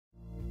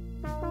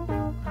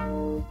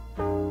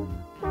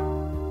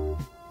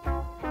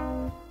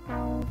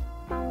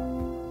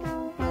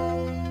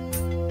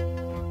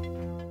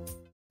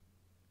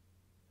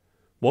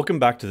Welcome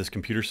back to this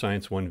Computer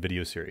Science 1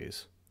 video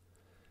series.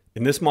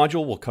 In this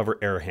module, we'll cover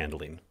error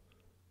handling.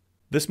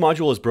 This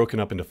module is broken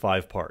up into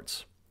 5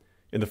 parts.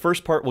 In the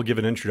first part, we'll give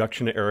an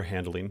introduction to error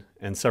handling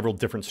and several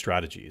different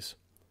strategies.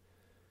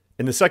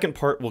 In the second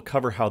part, we'll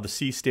cover how the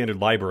C standard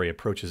library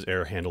approaches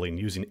error handling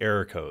using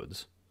error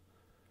codes.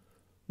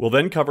 We'll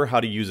then cover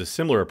how to use a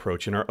similar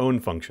approach in our own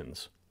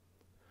functions.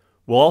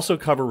 We'll also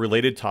cover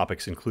related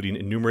topics including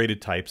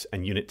enumerated types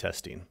and unit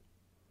testing.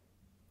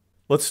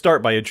 Let's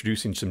start by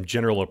introducing some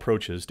general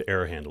approaches to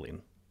error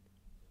handling.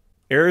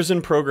 Errors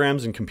in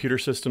programs and computer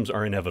systems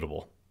are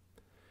inevitable.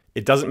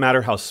 It doesn't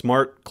matter how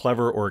smart,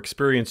 clever, or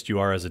experienced you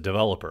are as a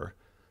developer,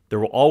 there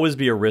will always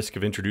be a risk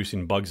of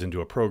introducing bugs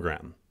into a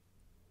program.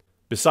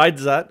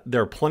 Besides that,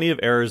 there are plenty of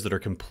errors that are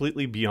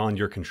completely beyond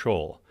your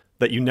control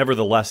that you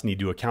nevertheless need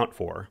to account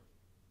for.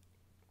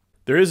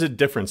 There is a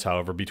difference,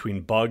 however,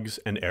 between bugs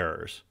and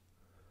errors.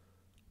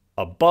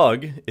 A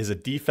bug is a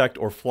defect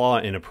or flaw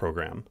in a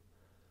program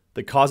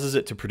that causes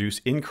it to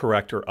produce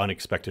incorrect or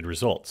unexpected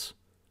results.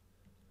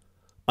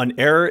 An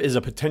error is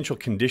a potential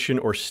condition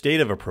or state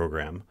of a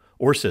program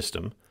or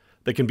system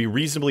that can be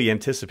reasonably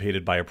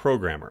anticipated by a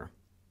programmer.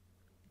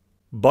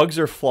 Bugs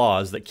are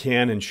flaws that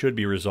can and should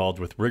be resolved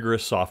with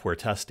rigorous software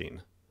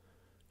testing.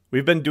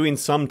 We've been doing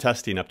some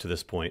testing up to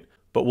this point,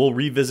 but we'll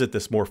revisit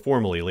this more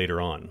formally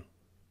later on.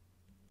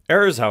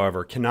 Errors,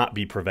 however, cannot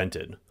be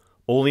prevented,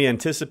 only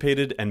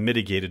anticipated and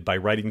mitigated by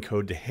writing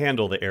code to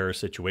handle the error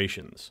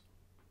situations.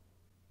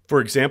 For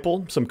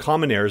example, some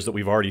common errors that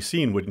we've already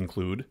seen would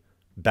include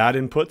bad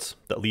inputs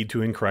that lead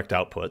to incorrect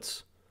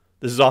outputs.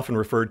 This is often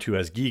referred to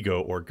as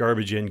GIGO, or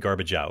garbage in,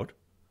 garbage out.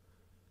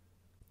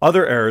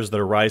 Other errors that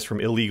arise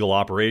from illegal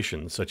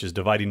operations, such as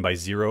dividing by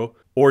 0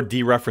 or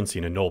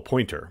dereferencing a null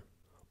pointer,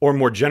 or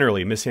more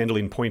generally,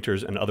 mishandling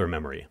pointers and other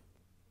memory.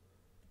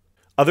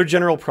 Other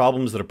general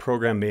problems that a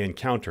program may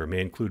encounter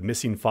may include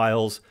missing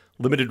files,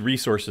 limited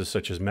resources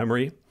such as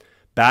memory,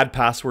 bad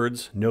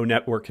passwords, no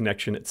network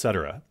connection,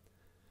 etc.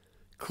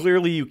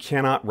 Clearly, you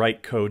cannot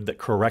write code that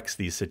corrects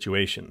these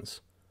situations.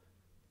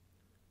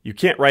 You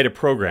can't write a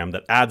program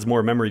that adds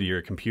more memory to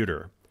your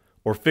computer,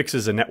 or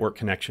fixes a network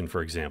connection,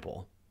 for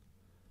example.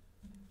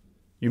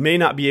 You may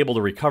not be able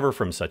to recover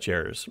from such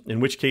errors, in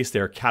which case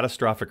they are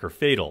catastrophic or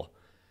fatal,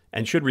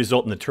 and should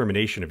result in the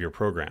termination of your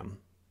program.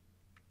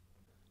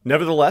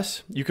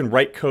 Nevertheless, you can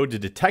write code to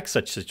detect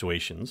such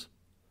situations,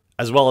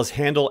 as well as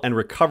handle and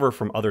recover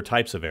from other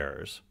types of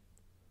errors.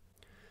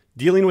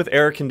 Dealing with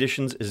error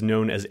conditions is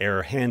known as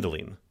error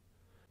handling.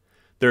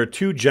 There are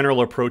 2 general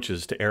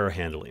approaches to error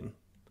handling.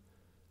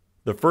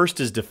 The first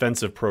is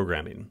defensive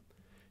programming,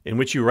 in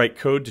which you write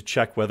code to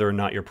check whether or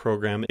not your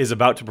program is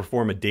about to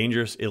perform a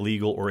dangerous,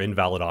 illegal, or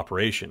invalid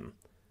operation.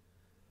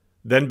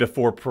 Then,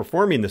 before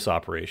performing this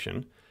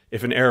operation,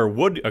 if an error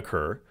would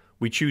occur,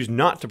 we choose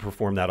not to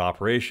perform that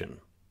operation.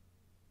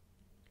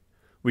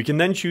 We can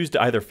then choose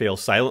to either fail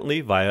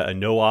silently via a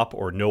no-op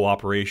or no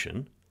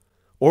operation,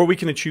 or we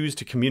can choose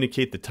to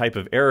communicate the type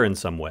of error in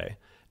some way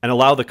and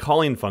allow the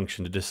calling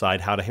function to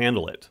decide how to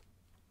handle it.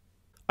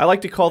 I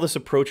like to call this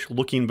approach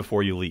looking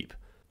before you leap,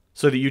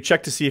 so that you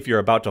check to see if you're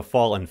about to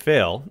fall and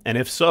fail, and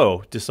if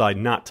so, decide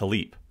not to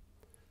leap.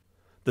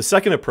 The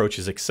second approach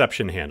is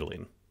exception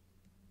handling.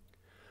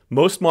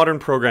 Most modern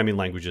programming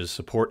languages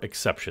support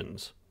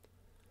exceptions.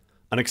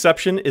 An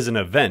exception is an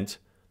event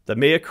that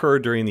may occur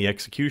during the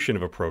execution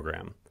of a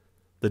program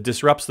that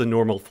disrupts the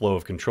normal flow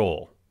of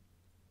control.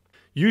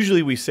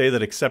 Usually we say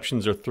that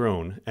exceptions are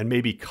thrown and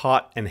may be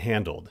caught and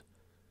handled.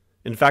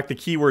 In fact, the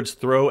keywords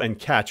throw and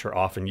catch are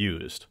often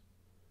used.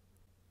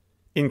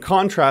 In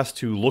contrast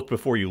to look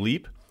before you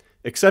leap,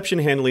 exception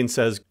handling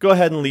says, go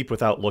ahead and leap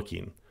without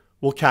looking.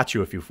 We'll catch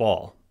you if you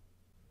fall.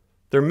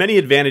 There are many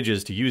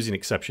advantages to using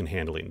exception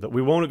handling that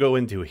we won't go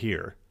into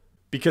here,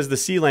 because the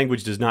C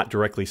language does not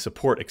directly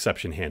support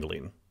exception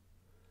handling.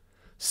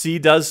 C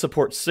does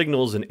support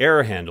signals and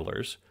error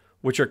handlers,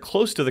 which are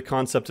close to the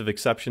concept of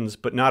exceptions,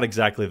 but not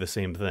exactly the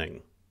same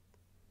thing.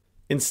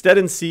 Instead,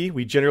 in C,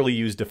 we generally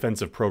use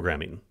defensive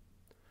programming.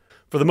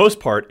 For the most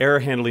part,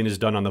 error handling is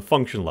done on the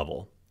function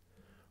level.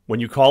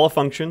 When you call a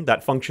function,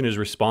 that function is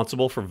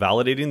responsible for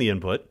validating the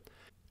input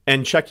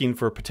and checking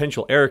for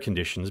potential error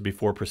conditions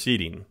before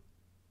proceeding.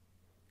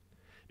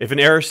 If an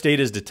error state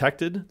is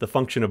detected, the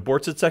function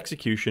aborts its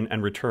execution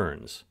and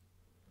returns.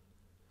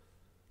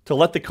 To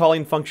let the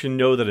calling function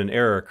know that an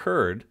error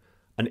occurred,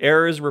 an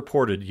error is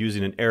reported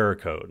using an error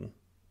code.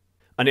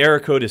 An error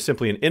code is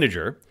simply an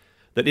integer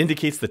that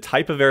indicates the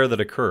type of error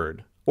that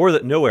occurred, or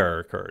that no error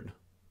occurred.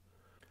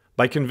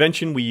 By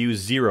convention, we use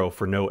 0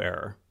 for no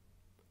error.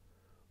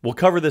 We'll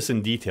cover this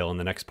in detail in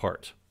the next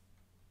part.